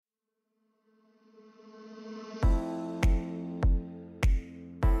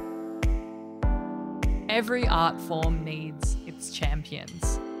Every art form needs its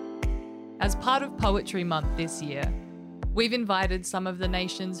champions. As part of Poetry Month this year, we've invited some of the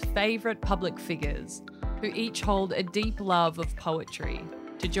nation's favourite public figures who each hold a deep love of poetry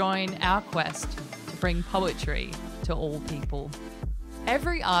to join our quest to bring poetry to all people.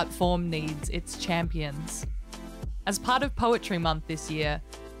 Every art form needs its champions. As part of Poetry Month this year,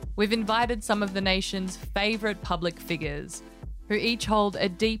 we've invited some of the nation's favourite public figures who each hold a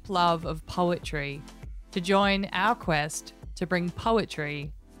deep love of poetry to join our quest to bring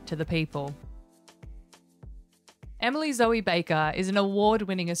poetry to the people. Emilie Zoey Baker is an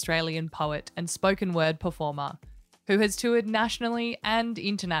award-winning Australian poet and spoken word performer who has toured nationally and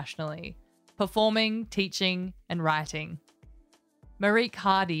internationally, performing, teaching, and writing.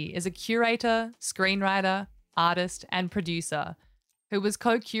 Marieke is a curator, screenwriter, artist, and producer who was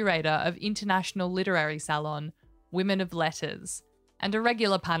co-curator of international literary salon Women of Letters and a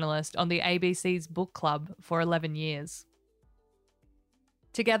regular panellist on the ABC's book club for 11 years.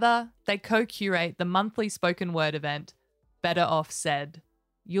 Together, they co-curate the monthly spoken word event, Better Off Said,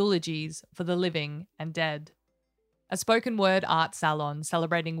 Eulogies for the Living and Dead, a spoken word art salon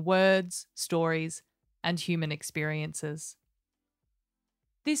celebrating words, stories, and human experiences.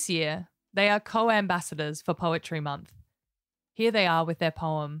 This year, they are co-ambassadors for Poetry Month. Here they are with their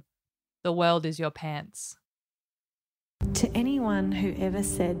poem, The World Is Your Pants. To anyone who ever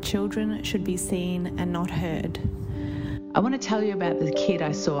said children should be seen and not heard, I want to tell you about the kid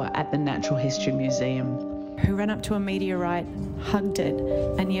I saw at the Natural History Museum. Who ran up to a meteorite, hugged it,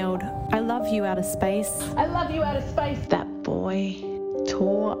 and yelled, "I love you, outer space." I love you, outer space. That boy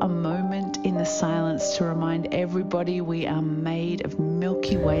tore a moment in the silence to remind everybody we are made of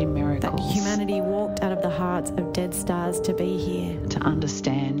Milky Way miracles. That humanity walked out of the hearts of dead stars to be here. To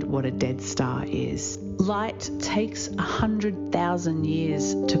understand what a dead star is. Light takes 100,000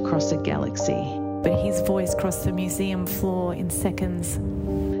 years to cross a galaxy. But his voice crossed the museum floor in seconds,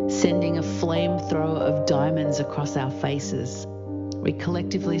 sending a flamethrower of diamonds across our faces. We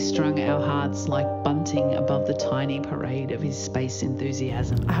collectively strung our hearts like bunting above the tiny parade of his space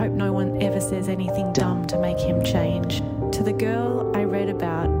enthusiasm. I hope no one ever says anything dumb to make him change. To the girl I read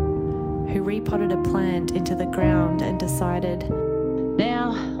about, who repotted a plant into the ground and decided,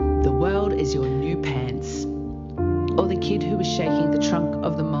 "Now, the world is your new pants." Or the kid who was shaking the trunk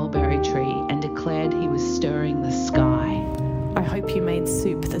of the mulberry tree and declared he was stirring the sky. I hope you made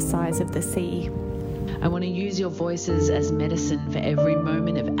soup the size of the sea. I want to use your voices as medicine for every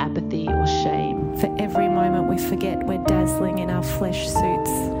moment of apathy or shame. For every moment we forget we're dazzling in our flesh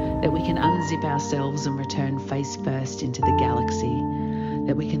suits. That we can unzip ourselves and return face first into the galaxy.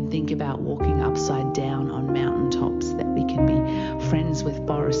 That we can think about walking upside down on mountaintops. That we can be friends with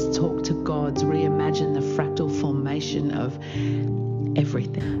forests, talk to gods, reimagine the fractal formation of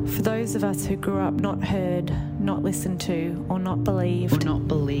everything. For those of us who grew up not heard, not listened to, or not believed. Or not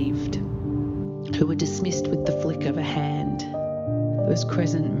believed. Who were dismissed with the flick of a hand. Those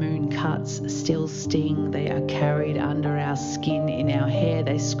crescent moon cuts still sting. They are carried under our skin, in our hair.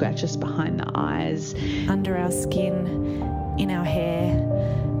 They scratch us behind the eyes. Under our skin, in our hair.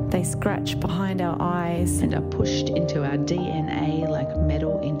 They scratch behind our eyes. And are pushed into our DNA like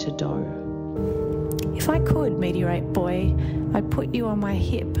metal into dough. If I could, meteorite boy, I'd put you on my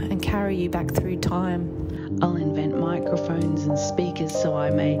hip and carry you back through time. I'll invent microphones and speakers so I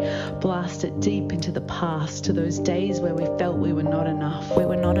may blast it deep into the past, to those days where we felt we were not enough. We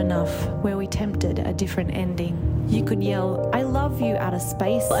were not enough, where we tempted a different ending. You could yell, "I love you, outer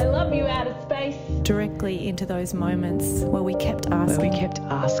space." I love you, outer space. Directly into those moments where we kept asking.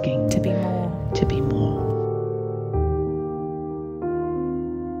 To be more. To be more.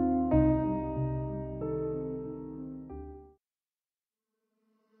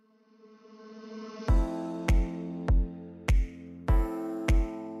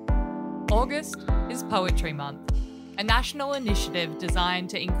 August is Poetry Month, a national initiative designed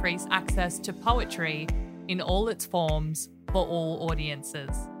to increase access to poetry in all its forms for all audiences.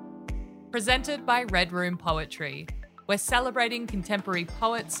 Presented by Red Room Poetry, we're celebrating contemporary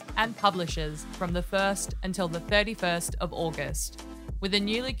poets and publishers from the 1st until the 31st of August, with a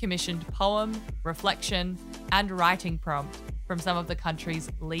newly commissioned poem, reflection, and writing prompt from some of the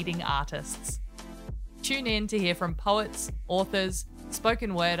country's leading artists. Tune in to hear from poets, authors,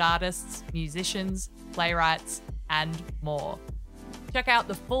 spoken word artists, musicians, playwrights, and more. Check out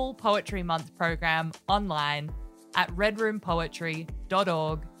the full Poetry Month program online at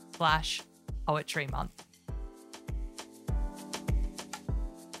redroompoetry.org/Poetry Month.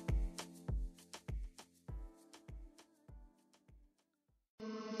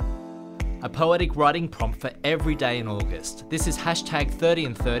 a poetic writing prompt for every day in August. This is hashtag 30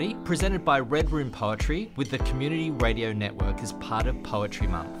 and 30, presented by Red Room Poetry with the Community Radio Network as part of Poetry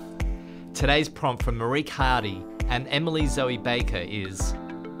Month. Today's prompt from Marieke and Emilie Zoey Baker is: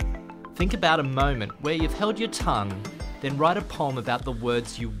 think about a moment where you've held your tongue, then write a poem about the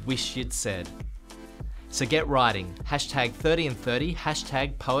words you wish you'd said. So get writing, hashtag 30 and 30,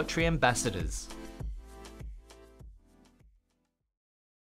 hashtag Poetry Ambassadors.